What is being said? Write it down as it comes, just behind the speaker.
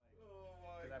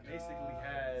basically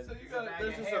had. So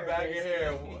there's just a bag of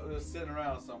hair just sitting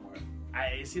around somewhere.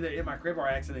 It's either in my crib or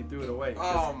I accidentally threw it away.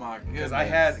 Oh my goodness!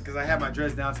 Because I had my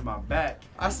dress down to my back.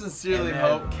 I sincerely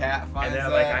hope Kat finds that.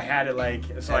 And then I had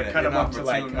it so I cut them up to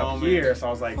up here. So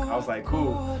I was like,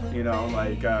 cool,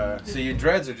 So your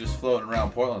dreads are just floating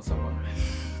around Portland somewhere.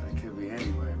 That could be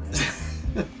anywhere, man.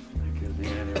 That could be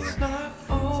anywhere. It's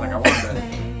like I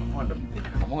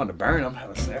wanted to burn them,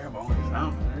 have a ceremony or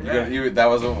something. You're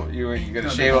gonna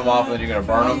shave them off and then you're gonna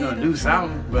burn them. I'm gonna do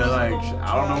something, but I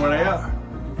don't know where they are.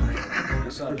 I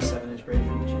saw a 7-inch braid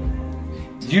for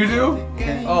each. You do?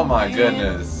 Oh my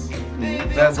goodness.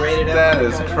 That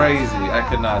is crazy. I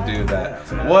could not do that.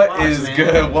 What is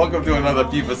good? Welcome to another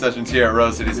FIFA Sessions here at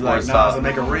Rose City Sports Talk. To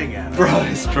make a ring out of it.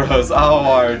 Bryce Gross,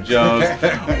 Alvar Jones.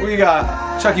 We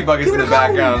got Chucky Buckets in the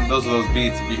background. Those are those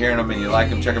beats. If you're hearing them and you like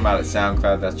them, check them out at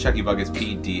SoundCloud. That's Chucky Buckets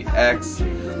PDX.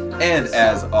 And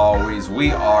as always,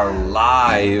 we are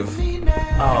live.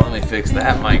 Oh, let me fix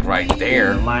that mic right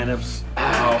there. Lineups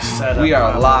all set up. We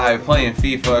are live playing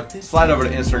FIFA. Slide over to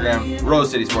Instagram, Rose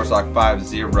City Sports Talk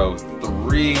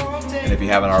 503. And if you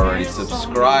haven't already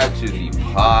subscribed to the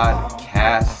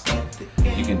podcast,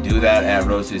 you can do that at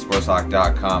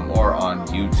rosecitysportstalk.com or on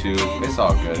YouTube. It's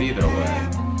all good either way.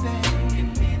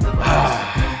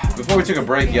 Before we took a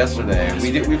break yesterday,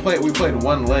 we played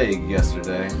one leg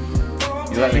yesterday.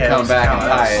 You let me come back and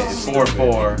tie it. It's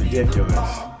 4-4.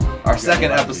 Ridiculous. Our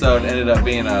second episode ended up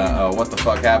being a what the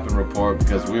fuck happened report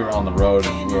because we were on the road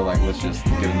and we were like, let's just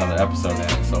get another episode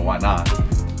in, so why not?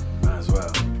 Might as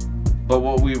well. But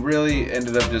what we really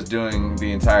ended up just doing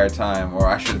the entire time, or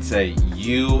I should say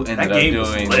you ended up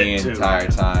doing the entire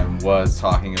time, was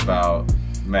talking about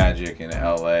Magic in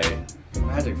LA.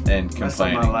 Magic and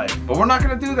complaining. My life. But we're not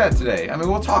going to do that today. I mean,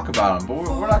 we'll talk about them, but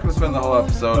we're not going to spend the whole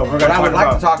episode. No, We're going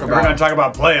to talk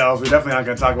about playoffs. We're definitely not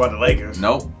going to talk about the Lakers.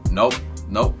 Nope.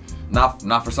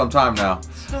 Not for some time now.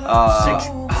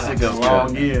 Six feels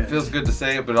long good. years. It feels good to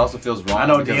say it, but it also feels wrong. I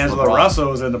know D'Angelo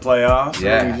Russell's in the playoffs.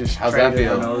 Yeah. So How's that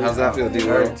feel? How's that feel,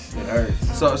 D-Will? It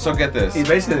hurts. So get this. He's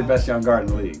basically the best young guard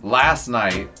in the league. Last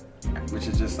night, which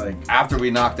is just like after we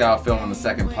knocked out filming the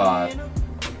second pod,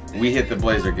 we hit the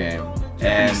Blazer game.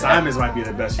 And Simons might be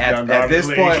the best young guard at this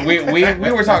in the league. point,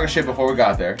 we were talking shit before we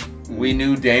got there. We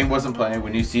knew Dame wasn't playing.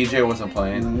 We knew CJ wasn't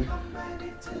playing. Mm-hmm.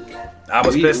 I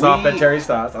was pissed off at Terry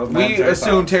Stotts. We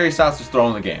assumed Terry Stotts was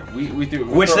throwing the game.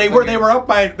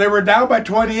 They were down by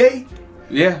 28.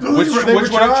 Yeah, which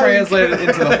would have translated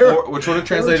into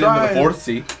the fourth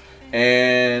seed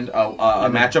and a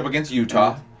matchup against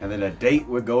Utah, and then a date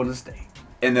with Golden State,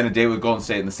 in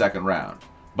the second round.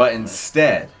 But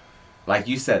instead, like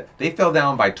you said, they fell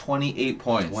down by 28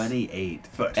 points. 28.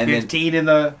 And 15 in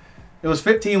the. It was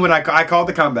 15 when I called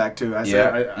the comeback too. I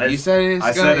said it.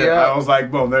 I was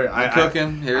like, boom, here it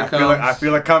comes. I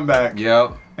feel a comeback.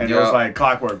 Yep. And it was like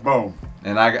clockwork, boom.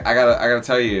 And I gotta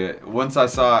tell you, once I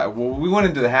saw it, we went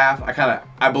into the half.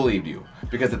 I believed you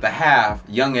because at the half,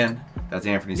 Youngin, that's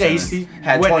Anthony Simmons, he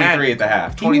had 23 at the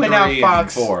half. 23 went out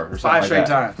Fox 4 or something five straight like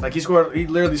that. times. Like he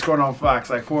literally scored on Fox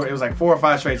like 4. It was like 4 or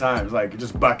 5 straight times, like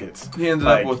just buckets. He ended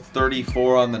up with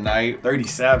 34 on the night.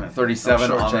 37 on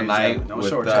the night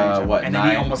with and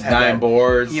then he almost had 9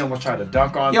 boards. He almost tried to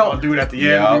dunk on dude at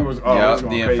the end. It was the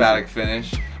crazy. emphatic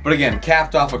finish. But again,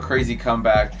 capped off a crazy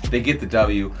comeback. They get the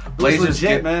W. Blazers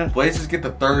get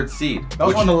the third seed. That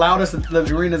was one of the loudest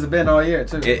the arenas have been all year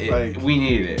too. We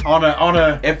needed it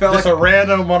it felt like a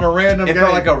random It game.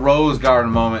 felt like a Rose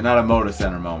Garden moment, not a Moda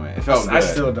Center moment. It felt good. I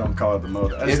still don't call it the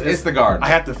Moda. It's the Garden. I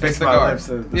have to fix my lips.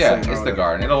 It's the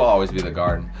Garden. It'll always be the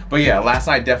Garden. But yeah, last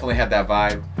night definitely had that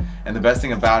vibe. And the best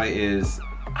thing about it is,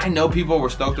 I know people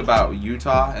were stoked about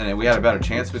Utah and we had a better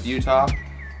chance with Utah.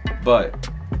 But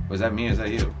was that me or is that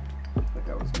you?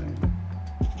 That was me.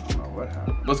 I don't know what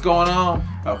happened. What's going on?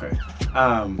 Okay.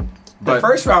 The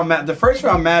first round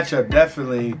matchup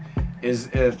definitely is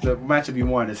the matchup you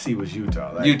wanted to see was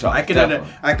Utah. Like, Utah.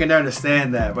 I can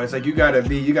understand that, but it's like you gotta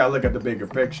look at the bigger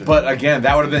picture. But again,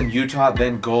 that would have been Utah,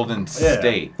 then Golden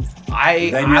State.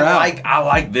 I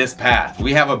like this path.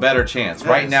 We have a better chance. Yes.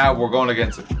 Right now we're going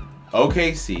against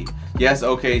OKC. Yes,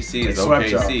 OKC is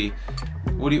OKC.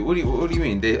 What do you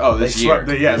mean? This year.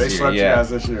 They swept you guys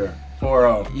this year.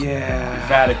 4-0. Yeah.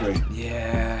 Emphatically.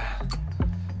 Yeah.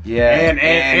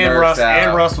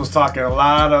 And Russ was talking a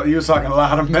lot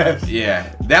of mess.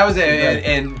 Yeah. That was it.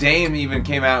 And Dame even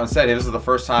came out and said this is the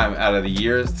first time out of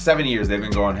the 7 years they've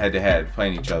been going head to head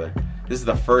playing each other. This is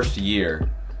the first year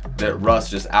that Russ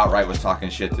just outright was talking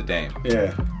shit to Dame.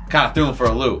 Yeah. Kind of threw him for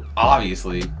a loop,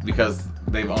 obviously, because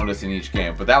they've owned us in each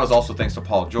game. But that was also thanks to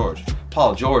Paul George.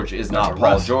 Paul George is not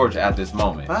Paul George at this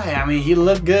moment. I mean, he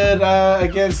looked good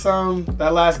against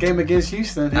that last game against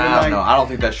Houston. I don't know. I don't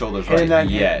think that shoulder's right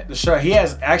yet. He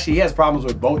has problems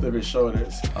with both of his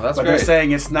shoulders. Oh, that's but great. They're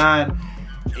saying it's not.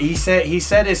 He said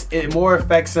it more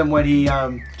affects him when he.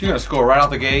 You're gonna score right out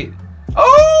the gate.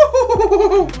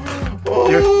 Oh!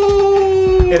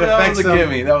 It affects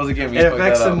him. That was a gimme. It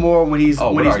affects him more when he's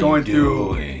going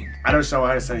through. Doing? I don't know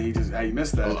why I said he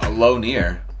missed that. A low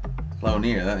near.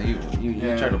 That you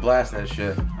tried to blast that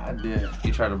shit. I did.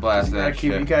 You tried to blast that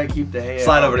shit. You gotta keep the head.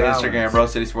 Slide over to Instagram, Bro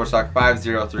City Sports Talk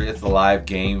 503. It's the live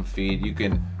game feed. You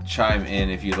can chime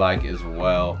in if you'd like as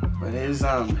well. But his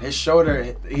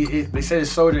shoulder, they said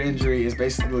his shoulder injury is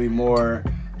basically more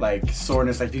like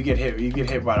soreness. Like you get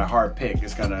hit by a hard pick,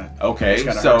 it's gonna. Okay, it's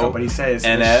gonna so hurt. But he says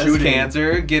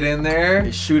Cancer, get in there.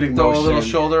 His shooting throw motion, a little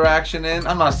shoulder action in.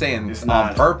 I'm not saying it's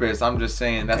on purpose. I'm just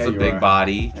saying that's a big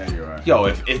body. Yeah, you are. Yo,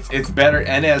 if it's better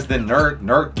Enes than Nurk.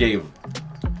 Nurk gave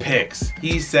picks.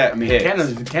 He set picks.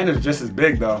 Canada's just as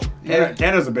big though.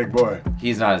 Canada's a big boy.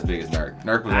 He's not as big as Nurk.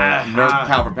 Nurk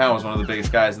pound for pound was one of the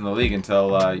biggest guys in the league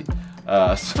until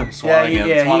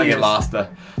Swanigan lost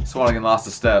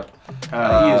a step. He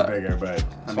is bigger, but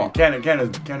I mean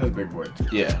Canada's a big boy too.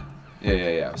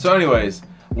 Yeah. So anyways,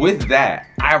 with that,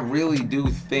 I really do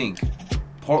think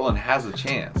Portland has a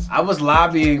chance. I was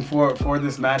lobbying for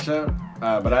this matchup,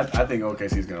 but I think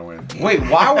OKC's gonna win. Wait,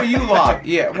 why were you lobbying?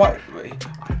 Yeah,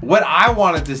 what I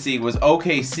wanted to see was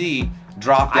OKC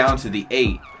drop down to the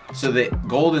 8, so that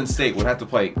Golden State would have to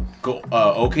play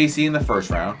OKC in the first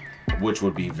round, which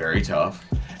would be very tough,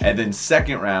 and then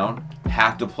second round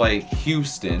have to play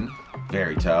Houston,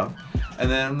 very tough.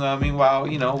 And then, meanwhile,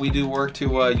 we do work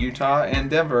to Utah and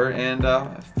Denver and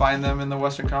find them in the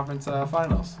Western Conference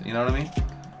Finals. You know what I mean?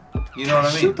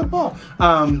 Shoot the ball.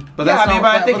 But that's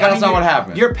not what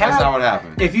happened. Your path, that's not what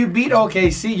happened. If you beat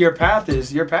OKC, your path is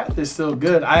still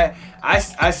good. I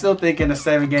still think in a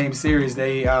 7-game series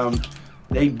they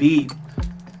beat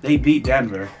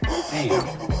Denver. Damn.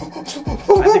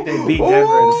 I think they beat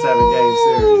Denver in a 7-game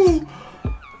series.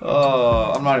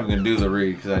 Oh, I'm not even gonna do the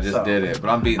read because I just did it,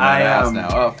 but I'm beating that ass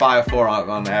now. 5-4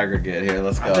 on the aggregate here.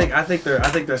 Let's go. I think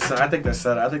they're set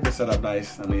up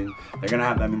nice. I mean, they're gonna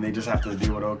have. I mean, they just have to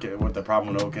deal with the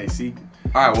problem with OKC.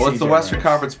 All right. Well, it's the Western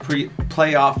Conference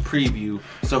playoff preview.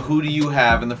 So who do you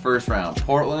have in the first round?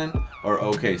 Portland or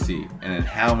OKC? And in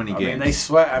how many games? I mean, they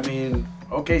swept. I mean,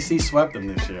 OKC swept them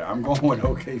this year. I'm going with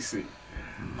OKC.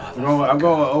 I'm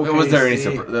going with OKC. Was there any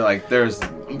surprise? There's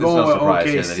no surprise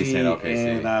here that he said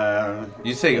OKC. And,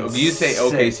 you say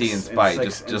OKC in spite,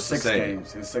 just to say. In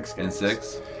 6 games. In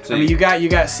 6. So I mean, you got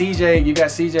CJ. You got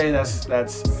CJ.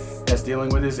 That's dealing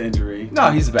with his injury.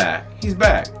 No, he's back. He's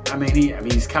back. I mean,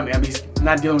 he's coming. I mean, he's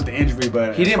not dealing with the injury,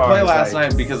 but he didn't play last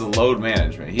night because of load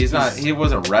management. He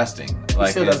wasn't resting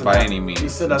by any means. He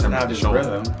still doesn't have his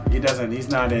rhythm. He doesn't. He's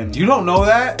not in. You don't know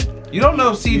that? You don't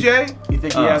know CJ? You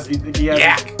think he has? You think he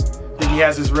has? Think he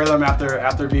has his rhythm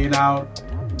after being out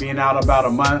about a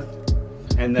month,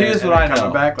 and then here's what I know.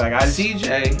 Coming back,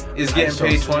 CJ is getting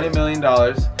paid $20 million.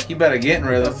 He better get in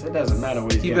rhythm. It doesn't matter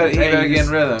what he's getting paid. He better get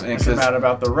in rhythm. It doesn't matter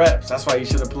about the reps. That's why he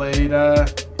should have played.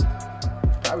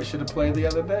 Probably should have played the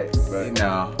other day. But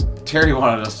no, Terry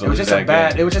wanted us to lose that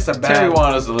game. It was just a bad. Terry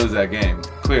wanted us to lose that game.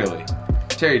 Clearly,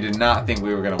 Terry did not think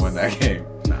we were going to win that game.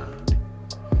 Nah.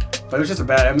 But it was just a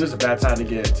bad. I mean, it was a bad time to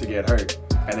get hurt,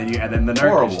 and then the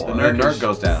Nurk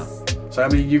goes down. So I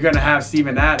mean, you're gonna have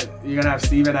Steven Adams. You're gonna have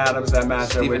Steven Adams that matchup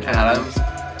Steven with Adams.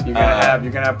 You're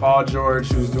gonna have Paul George,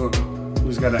 who's a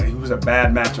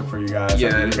bad matchup for you guys. Yeah,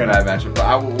 that is a bad matchup.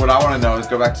 But what I want to know is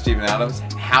go back to Steven Adams.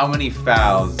 How many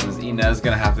fouls is Inez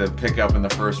gonna have to pick up in the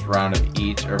first round of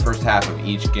each or first half of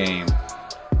each game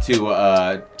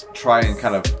to try and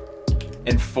kind of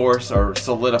enforce or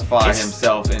solidify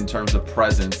himself in terms of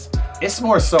presence? It's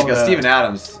more so because Steven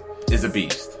Adams is a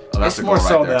beast. Oh, that's a goal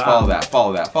right there. Follow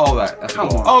that. That's a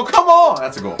goal. Oh, come on.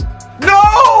 That's a goal.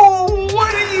 No!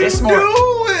 What are you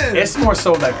doing? It's more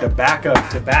so like the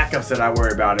backups that I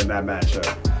worry about in that matchup.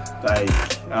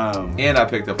 And I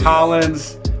picked up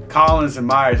Collins and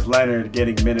Myers Leonard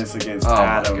getting minutes against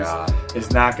Adams. My God.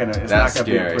 It's not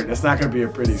gonna be a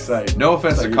pretty sight. No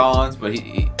offense to Collins, but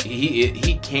he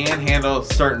can handle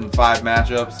certain 5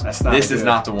 matchups. This is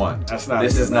not the one.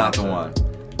 This is not the one.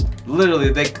 Literally,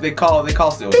 they call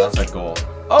steals. That's a goal.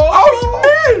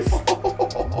 Oh, he missed!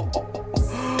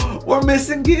 We're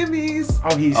missing gimmies.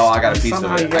 I got a piece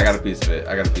of it.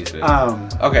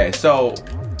 Okay, so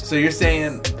you're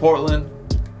saying Portland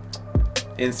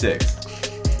in 6.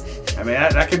 I mean,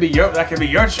 that could be your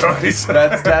choice.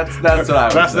 That's what I would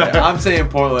say. I'm saying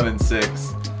Portland in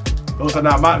 6. Those are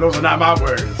not my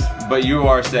words. But you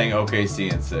are saying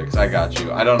OKC in 6. I got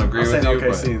you. I don't agree I'm with saying you.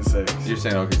 OKC in 6. But you're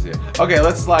saying OKC. Okay,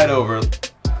 let's slide over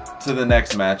to the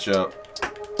next matchup.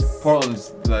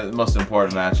 Portland's the most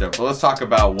important matchup. But let's talk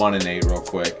about 1 and 8 real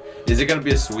quick. Is it going to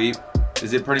be a sweep?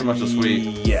 Is it pretty much a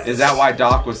sweep? Yes. Is that why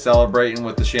Doc was celebrating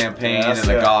with the champagne and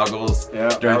the goggles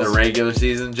during the regular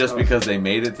season just because they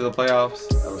made it to the playoffs?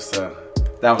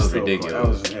 That was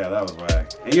ridiculous. That was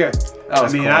whack. And yeah,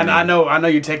 corny. I know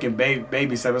you're taking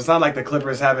baby steps. It's not like the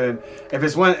Clippers haven't. If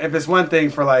it's one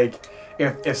thing for like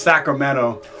if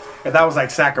Sacramento, if that was like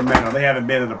Sacramento, they haven't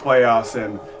been in the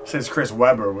playoffs since Chris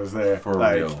Webber was there. For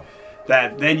like, real.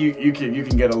 That then you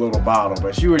can get a little bottle,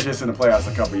 but you were just in the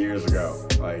playoffs a couple years ago.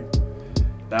 Like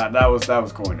that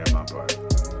was corny on my part.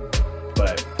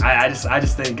 But I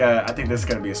just think I think this is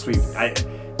gonna be a sweep.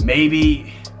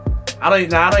 I don't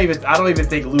even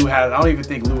think Lou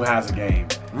has a game.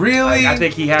 Really? I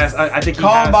think he has.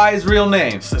 Call him by his real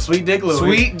name. Sweet Dick Louie.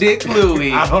 Sweet Dick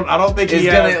Louie. I don't think he's he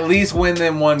gonna has, at least win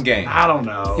them one game. I don't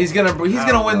know. He's gonna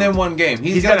win them one game.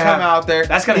 He's gonna come out there.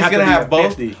 That's gonna he's have gonna to be have a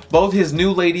 50. both his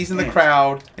new ladies in the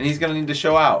crowd, and he's gonna need to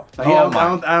show out.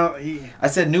 I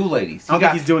said new ladies. I don't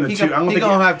think he's doing the 2. He's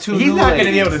gonna have 2 new ladies. He's not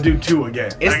gonna be able to do 2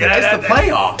 again. It's the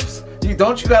playoffs.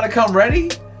 Don't you gotta come ready?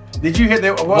 Did you hear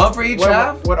that? One for each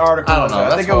half? What article? I don't know.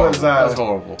 I think it was. That's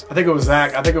horrible. I think it was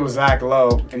Zach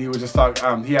Lowe, and he was just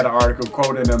talking. He had an article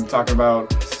quoting him talking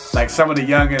about like some of the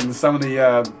youngins, some of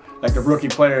the like the rookie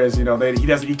players. You know,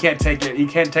 he can't take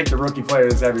the rookie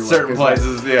players everywhere. Certain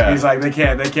places, He's like they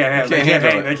can't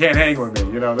hang with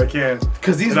me. You know, they can't.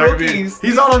 Because these rookies,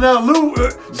 he's on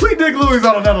another Sweet Dick Louie's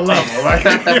on another level. Like,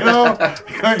 you know,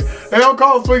 they don't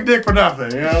call him Sweet Dick for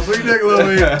nothing. You know, Sweet Dick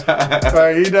Louie,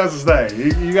 like, he does his thing.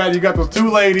 You got those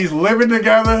 2 ladies living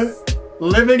together,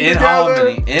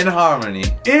 in harmony.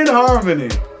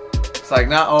 It's like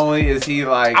not only is he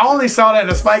like, I only saw that in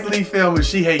a Spike Lee film, and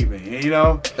She Hate Me. You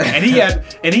know, and he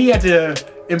had to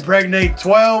impregnate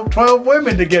 12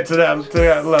 women to get to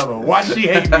that level. Why She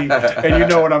Hate Me? And you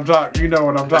know what I'm talking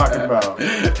about.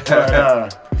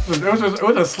 But, it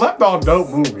was a slept on dope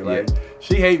movie. Like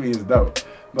She Hate Me is dope.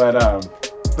 But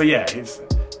yeah,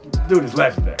 dude is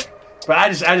legendary. But I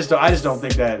just don't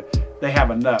think that they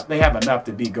have enough. They have enough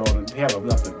to beat Golden. They have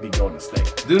enough to beat Golden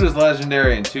State. Dude is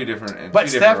legendary in 2 different. But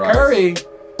Steph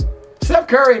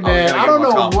Curry, man, I don't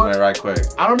know what. Right quick.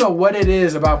 I don't know what it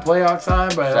is about playoff time,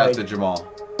 but shout out to Jamal.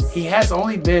 He has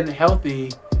only been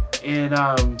healthy in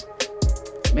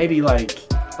maybe like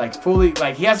fully,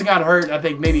 like he hasn't got hurt. I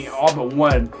think maybe all but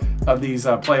one of these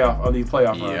playoff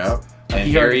runs. Yep. And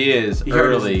here he is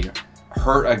early,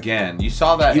 hurt again. You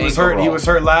saw that. He was hurt. He was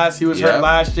hurt last. He was hurt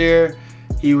last year.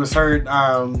 He was hurt.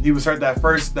 He was hurt that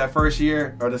first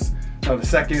year or the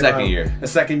second year. The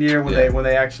second year when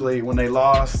they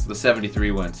lost the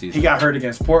 73-win season. He got hurt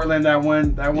against Portland that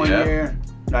one year.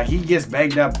 Like he gets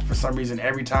banged up for some reason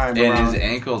every time. And his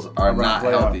ankles are not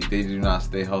healthy. They do not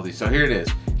stay healthy. So here it is.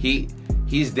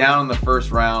 He's down in the first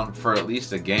round for at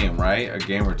least a game, right? A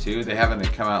game or 2. They haven't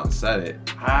come out and said it.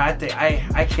 I think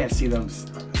I can't see them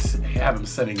have him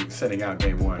setting out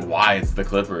game 1. Why? It's the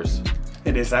Clippers.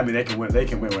 It is. I mean, they can win. They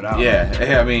can win without.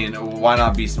 Yeah. I mean, why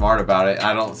not be smart about it?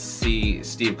 I don't see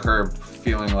Steve Kerr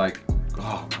feeling like,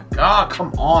 oh my God,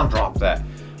 come on, drop that.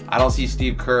 I don't see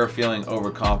Steve Kerr feeling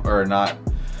or not.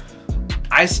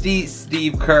 I see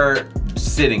Steve Kerr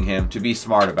sitting him to be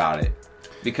smart about it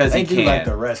because he can. Like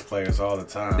the rest players all the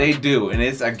time. They do, and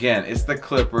it's the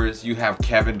Clippers. You have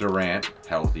Kevin Durant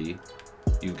healthy.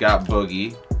 You got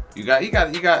Boogie. You got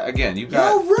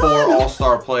 4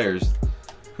 all-star players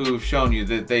who've shown you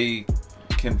that they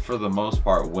can, for the most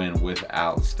part, win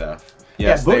without Steph.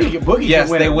 Yes,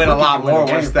 Boogie they win a lot more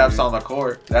when Steph's on the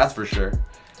court. That's for sure.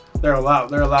 They're a lot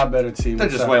better team. They're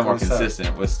just way more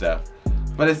consistent with Steph.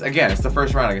 But it's the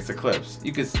first round against the Clips.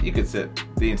 You could sit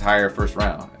the entire first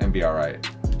round and be all right.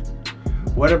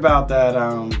 What about that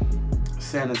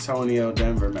San Antonio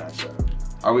Denver matchup?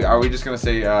 Are we just gonna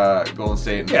say Golden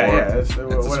State and 4? Yeah, it's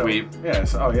a sweep.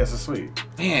 Yes, it's a sweep.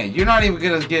 Man, you're not even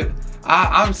gonna give.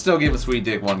 I'm still giving Sweet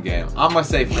Dick one game. I'm gonna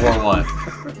say 4-1.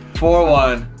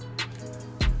 4-1.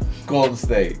 Golden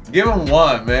State. Give them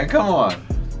one, man. Come on.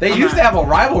 They used to have a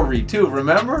rivalry too.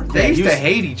 Remember? They used to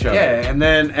hate each other. Yeah, and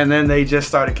then they just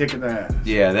started kicking their ass.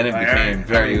 Yeah, then it became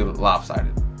very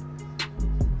lopsided.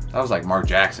 That was like Mark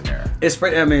Jackson era. It's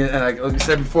pretty. I mean, like you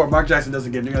said before, Mark Jackson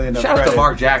doesn't get nearly enough credit. Shout out to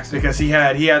Mark Jackson because he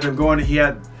had them going. He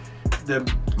had the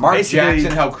Mark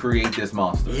Jackson helped create this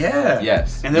monster. Yeah.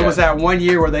 Yes. And there was that one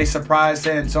year where they surprised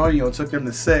San Antonio, took them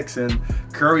to 6, and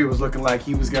Curry was looking like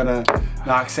he was gonna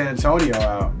knock San Antonio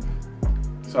out.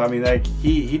 So I mean, like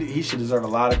he should deserve a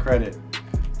lot of credit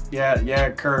Yeah,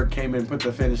 Kerr came in, put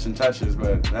the finishing touches,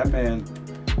 but that man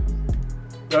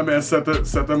set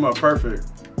them up perfect.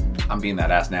 I'm beating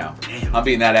that ass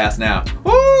now.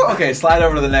 Woo! Okay, slide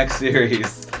over to the next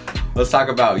series. Let's talk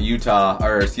about Utah,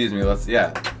 or excuse me, isn't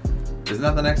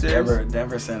that the next series?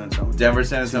 Denver, San Antonio. Denver,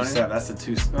 San Antonio? 2-7. That's the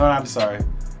 2. Oh, I'm sorry.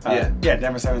 Yeah,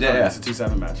 Denver, San Antonio. Yeah. That's a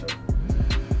 2-7 matchup.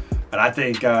 And I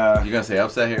think. You gonna say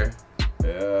upset here?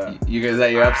 Yeah. Is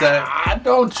that your upset? I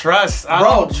don't trust.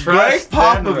 Greg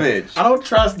Popovich. Denver. I don't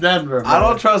trust Denver. Man. I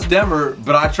don't trust Denver,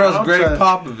 but I trust Greg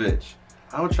Popovich.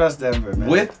 I don't trust Denver,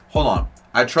 man. Hold on.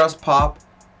 I trust Pop,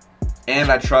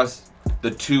 and I trust the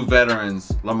two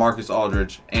veterans, LaMarcus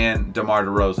Aldridge and DeMar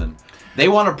DeRozan. They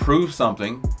want to prove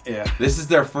something. Yeah. This is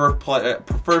their first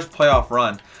playoff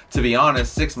run. To be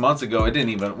honest, 6 months ago,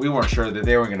 we weren't sure that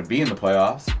they were going to be in the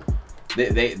playoffs.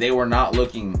 They were not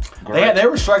looking great. They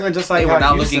were struggling just like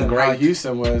how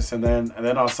Houston was, and then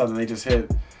all of a sudden they just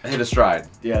hit a stride.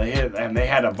 Yeah, they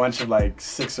had a bunch of like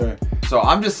 6 or. So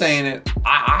I'm just saying it.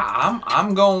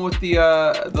 I'm going with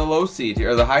the low seed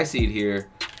here, or the high seed here.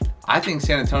 I think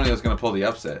San Antonio is going to pull the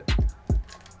upset.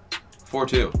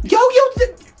 4-2.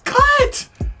 Cut.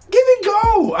 Give it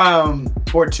go.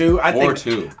 4-2.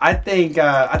 4-2. I think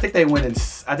they win in.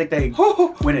 I think they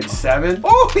win in 7.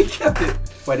 Oh, he kept it.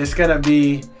 But it's gonna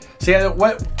be. See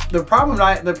what the problem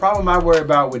I worry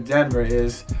about with Denver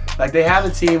is like they have a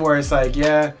team where it's like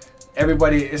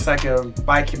everybody, it's like a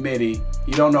by committee.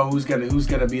 You don't know who's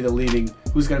gonna be the leading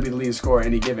scorer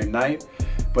any given night.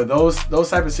 But those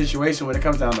type of situations when it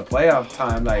comes down to playoff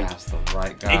time, like that's the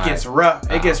right guy. It gets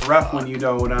rough. It gets rough when you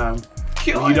don't know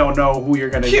who you're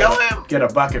gonna get a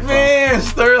bucket from. Man,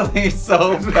 Sterling's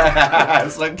so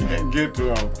fast. I can't get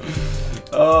to him.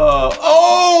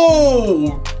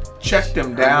 Checked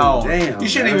him down. Damn, you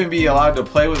shouldn't even be allowed to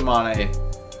play with Mane.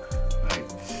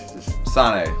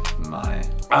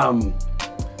 Mane.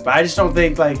 But I just don't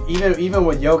think like even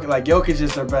with Jokic, like Jokic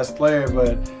is their best player,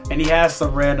 and he has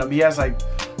like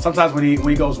sometimes when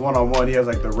he goes 1-on-1, he has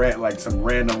like some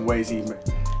random ways he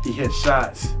hits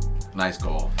shots. Nice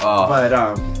goal. But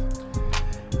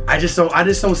I just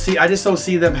don't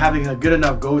see them having a good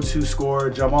enough go-to scorer.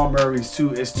 Jamal Murray is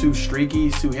too streaky,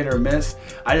 he's too hit or miss.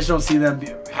 I just don't see them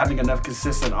having enough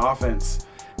consistent offense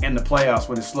in the playoffs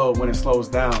when it slows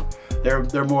down.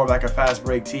 They're more of like a fast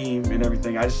break team and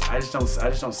everything. I just don't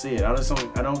see it. I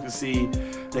don't see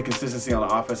the consistency on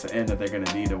the offensive end that they're going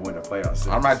to need to win the playoffs.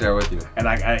 I'm right there with you. And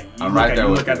you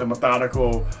look at the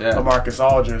methodical LaMarcus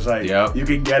Aldridge. Like you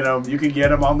can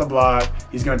get him on the block.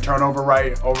 He's going to turn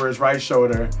over his right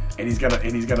shoulder, and he's gonna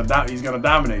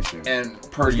dominate you. And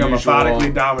he's going to methodically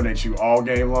dominate you all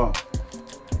game long.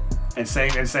 And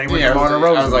same with DeMar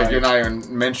DeRozan. I was like, you're not even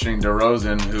mentioning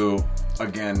DeRozan, who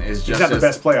again is just he's not the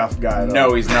best playoff guy. Though.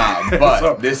 No, he's not.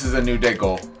 But this is a new day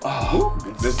goal.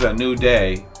 This is a new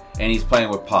day. And he's playing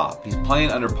with Pop. He's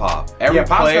playing under Pop.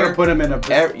 Pop's gonna put him in he's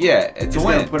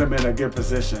gonna put him in a good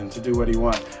position to do what he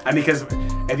wants. I mean, because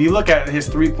if you look at his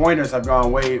 3-pointers have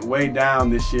gone way down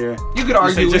this year. You could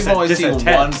argue we've only seen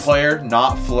one player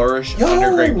not flourish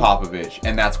under Greg Popovich,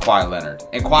 and that's Kawhi Leonard.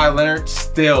 And Kawhi Leonard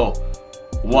still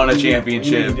won a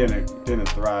championship. He didn't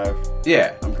thrive.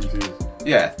 Yeah, I'm confused.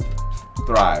 Yeah,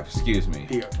 thrive. Excuse me.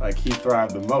 He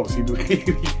thrived the most. He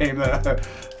became the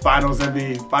Finals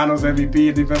MVP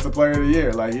and Defensive Player of the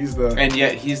Year. And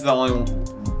yet he's the only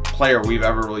player we've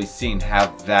ever really seen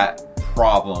have that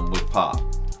problem with Pop.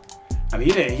 I mean,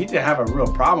 he didn't have a real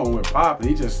problem with Pop.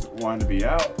 He just wanted to be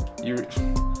out.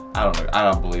 I don't know. I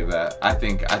don't believe that. I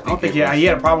think he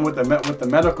had a problem with the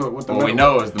medical. We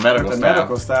know it was the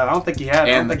medical staff. I don't think he had.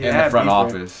 And the front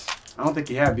office. I don't think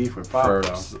he had beef with Pop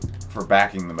for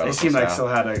backing the medical staff. They seemed like still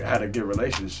had a good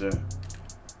relationship.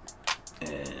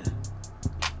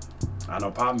 I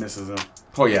know Pop misses him.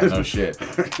 Oh yeah, no shit.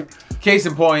 Case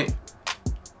in point,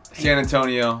 San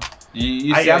Antonio.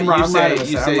 I'm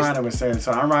riding with San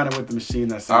Antonio. I'm riding with the machine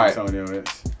that San Antonio is.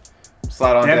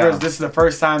 Slide on down. This is the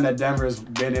first time that Denver's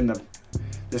been in the.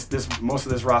 Most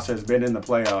of this roster has been in the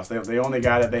playoffs. The only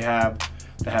guy that they have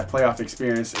that have playoff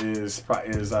experience is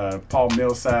Paul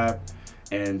Millsap.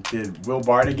 And did Will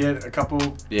Barton get a couple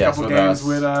games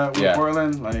with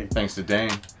Portland? Thanks to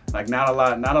Dame. Not a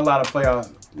lot of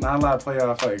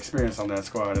playoff experience on that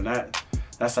squad, and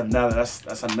that's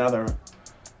another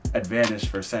advantage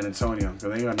for San Antonio because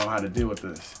they're gonna know how to deal with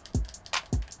this.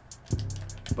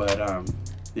 But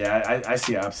I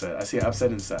see an upset. I see an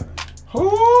upset in 7.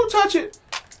 Who touch it?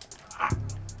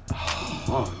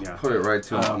 Oh yeah. Put it right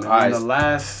to him. The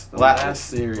last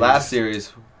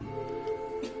series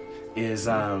is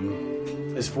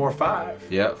 4-5.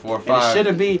 Yeah, 4-5. And it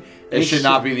shouldn't be. It should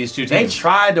not be these two teams. They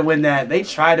tried to win that. They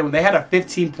had a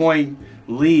 15-point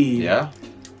lead Yeah.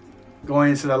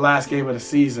 going into the last game of the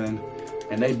season,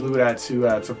 and they blew that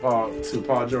to Paul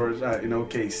George in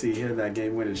OKC, hitting that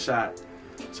game-winning shot.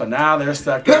 So now they're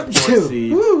stuck at 4th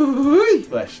seed.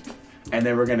 And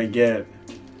then we're gonna get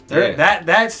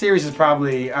that series is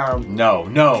probably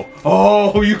No.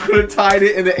 Oh, you could have tied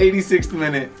it in the 86th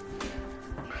minute.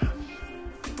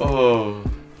 Oh.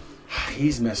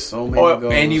 He's missed so many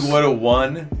goals. And you would have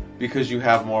won because you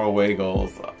have more away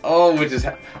goals. Oh, this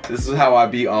is how I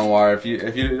beat Anwar.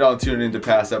 If you don't tune into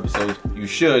past episodes, you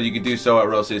should. You can do so at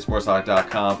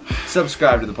RoseCitySportsTalk.com.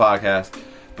 Subscribe to the podcast.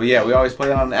 But yeah, we always play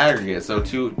it on the aggregate, so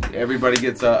everybody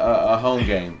gets a home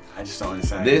game. I just don't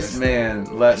understand. This man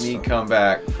let me come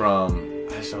back from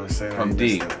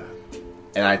deep,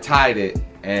 and I tied it,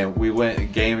 and we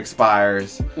went. Game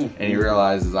expires, and he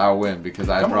realizes I win because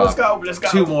I brought let's go.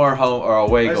 2 more home or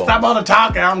away goals. Stop on the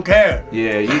talking. I don't care.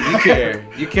 Yeah, you care.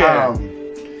 You care.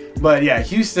 But yeah,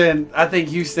 Houston. I think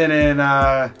Houston and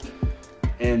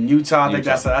Utah. I think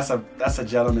that's a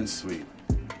gentleman's sweep.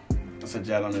 That's a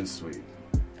gentleman's sweep.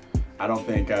 I don't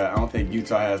think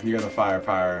Utah has near the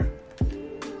firepower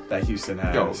that Houston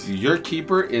has. Yo, your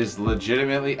keeper is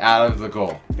legitimately out of the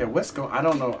goal. Yeah, what's going? I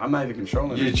don't know. I'm not even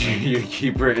controlling it. Your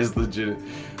keeper is legit.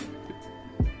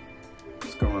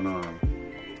 What's going on?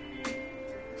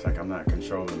 It's like I'm not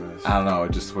controlling this. I don't know.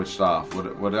 It just switched off.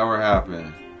 Whatever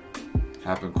happened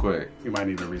quick. You might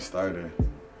need to restart it.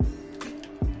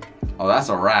 Oh, that's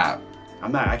a wrap.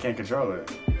 I can't control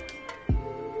it.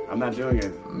 I'm not doing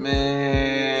it.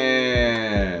 Man,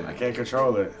 I can't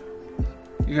control it.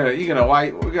 We're gonna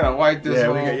wipe this.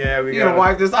 We're gonna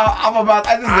wipe this. I'm about.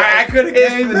 I could have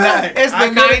came back. It's the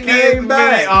 90th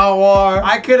minute, Anwar.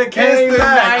 I could have came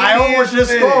back. I almost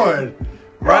just scored.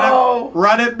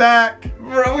 Run it back.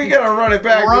 Bro, we gotta run it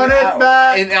back.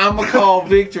 And I'm gonna call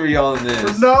victory on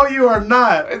this. No, you are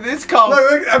not. It's called.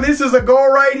 Look, I mean, this is a goal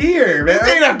right here, man. This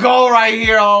ain't a goal right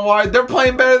here, Anwar. They're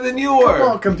playing better than you were.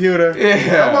 Come on, computer.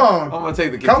 Yeah. Come on. I'm gonna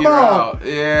take the computer out.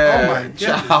 Yeah. Oh my goodness.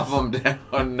 Chop them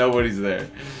down. Nobody's there.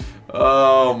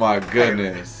 Oh my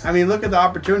goodness. I mean, look at the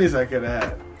opportunities I could have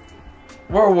had.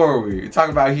 Where were we?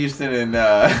 Talking about Houston and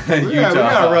Utah.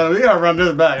 We gotta run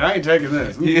this back. I ain't taking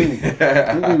this.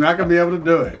 Not gonna be able to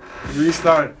do it.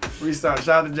 Restart. Shout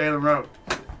out to Jalen Rowe.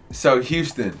 So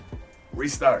Houston.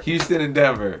 Restart. Houston and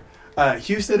Denver.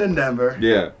 Houston and Denver.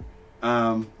 Yeah.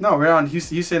 No, we're on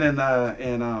Houston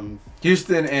and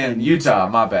Houston and Utah.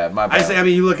 My bad.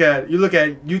 You look at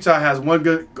Utah has one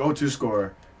good go-to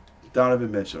scorer, Donovan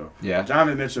Mitchell. Yeah.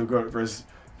 Donovan Mitchell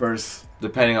versus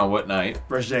depending on what night.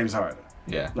 Versus James Harden.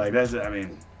 Yeah. Like it's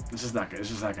just not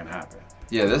gonna happen.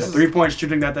 Yeah, the 3-point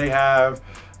shooting that they have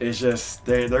is just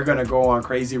they're gonna go on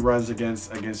crazy runs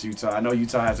against Utah. I know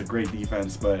Utah has a great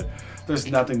defense, but there's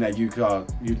nothing that Utah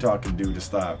can do to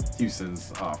stop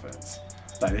Houston's offense.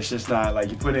 Like it's just not like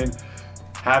you put in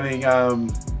having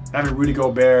Rudy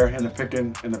Gobert in the pick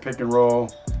and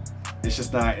roll. It's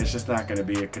just not gonna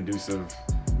be a conducive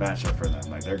matchup for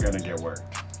them. Like they're gonna get worked.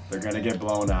 They're gonna get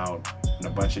blown out in a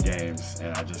bunch of games,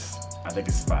 and I think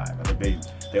it's 5. I think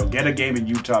they'll get a game in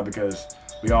Utah because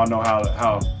we all know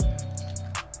how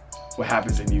what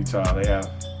happens in Utah. They have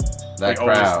that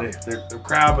crowd. The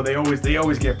crowd, but they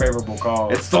always get favorable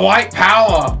calls. It's the white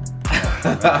power.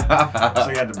 So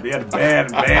you had to ban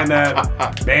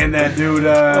that dude.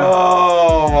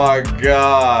 Oh my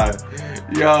God.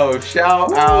 Yo,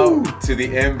 shout out to the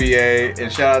NBA and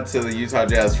shout out to the Utah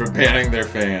Jazz for banning their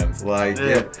fans. Like,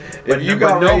 yeah.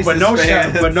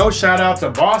 no shout out to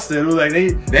Boston. Who like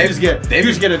you just get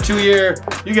a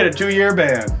 2-year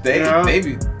ban.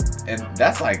 And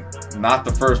that's like not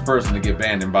the first person to get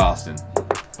banned in Boston.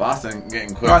 Boston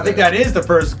getting quick. No, I think that is the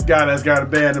first guy that's got a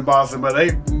ban in Boston, but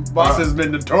Boston's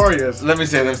been notorious. Let me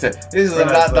say, this is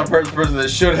not the first person that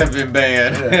should have been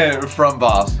banned from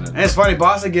Boston. And it's funny,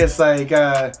 Boston gets like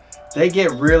they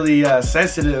get really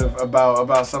sensitive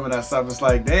about some of that stuff. It's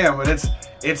like, damn, but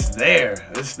it's there.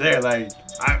 It's there. Like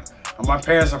my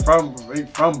parents are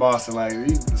from Boston. Like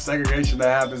the segregation that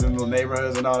happens in the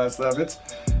neighborhoods and all that stuff,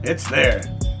 it's there.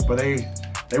 But they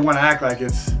want to act like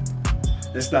it's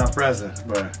not present.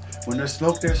 But when there's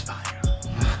smoke, there's fire.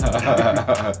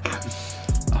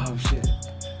 Oh shit!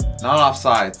 Not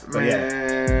offsides,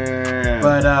 man.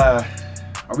 But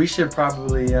we should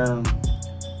probably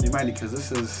we might need, because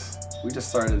we just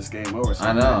started this game over. So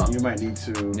I know. You might need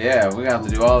to. Yeah, we have to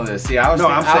do all this. See, I'm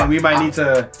saying we might need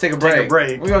to take a break.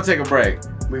 We're gonna take a break.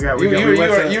 We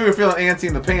went You were feeling antsy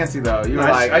in the pantsy though. You were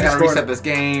I like, just I gotta scored. reset this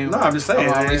game. No, I'm just saying.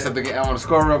 I want to reset the game. I want to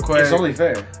score real quick. It's only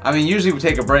fair. I mean, usually we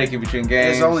take a break in between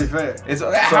games. It's only fair.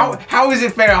 How is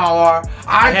it fair, Hallmark?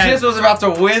 I just was about to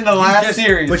win the last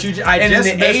series. But in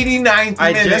the 89th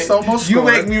I minute, just almost you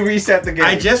scored. make me reset the game.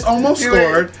 I just almost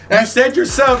scored. You said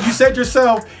yourself,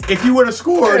 if you would have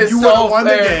scored, you would have won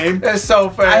the game. That's so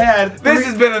fair. This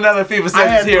has been another FIFA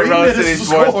 17 here at Rose City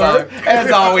Sports Talk.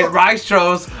 As always, Bryce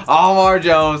Trost, Almar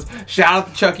Jones. Shout out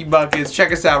to Chucky Buckets.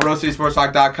 Check us out,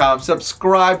 RoseCitySportsTalk.com.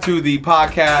 Subscribe to the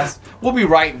podcast. We'll be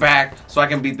right back so I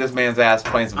can beat this man's ass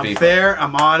playing some FIFA. I'm fair.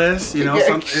 I'm honest. You know,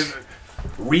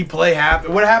 replay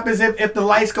happen. What happens if the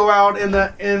lights go out in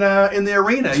the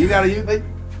arena? You gotta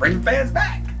bring the fans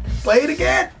back. Play it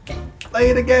again.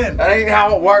 That ain't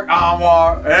how it worked,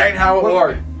 Almar. It ain't how it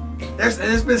worked.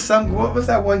 There's been some. What was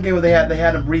that one game where they had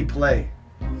them replay?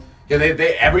 Yeah,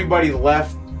 everybody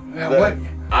left.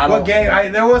 What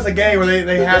game? There was a game where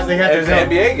they had to. It was an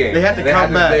NBA game. They had to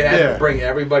come back. They had to bring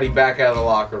everybody back out of the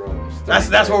locker rooms.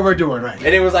 That's what we're doing right now.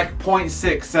 And it was like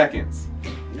 0.6 seconds.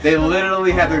 They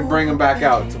literally had to bring them back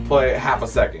out to play half a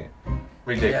second.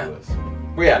 Ridiculous.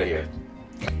 Yeah. We out of here.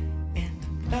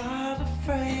 Not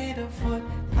afraid of what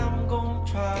I'm gonna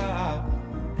try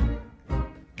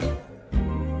to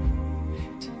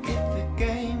get the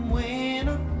game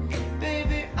winner,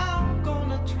 baby. I'm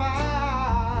gonna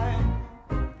try.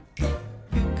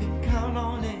 You can count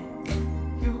on it.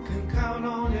 You can count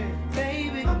on it,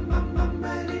 baby. I'm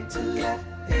ready to let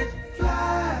it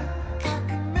fly. I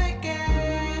can make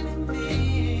anything.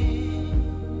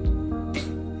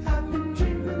 I've been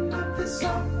dreaming of this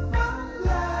all my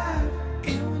life.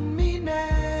 It would mean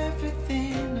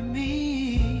everything to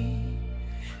me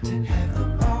to have the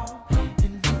ball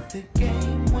and hit the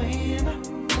game winner.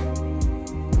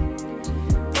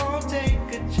 Don't take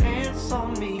a chance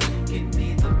on me.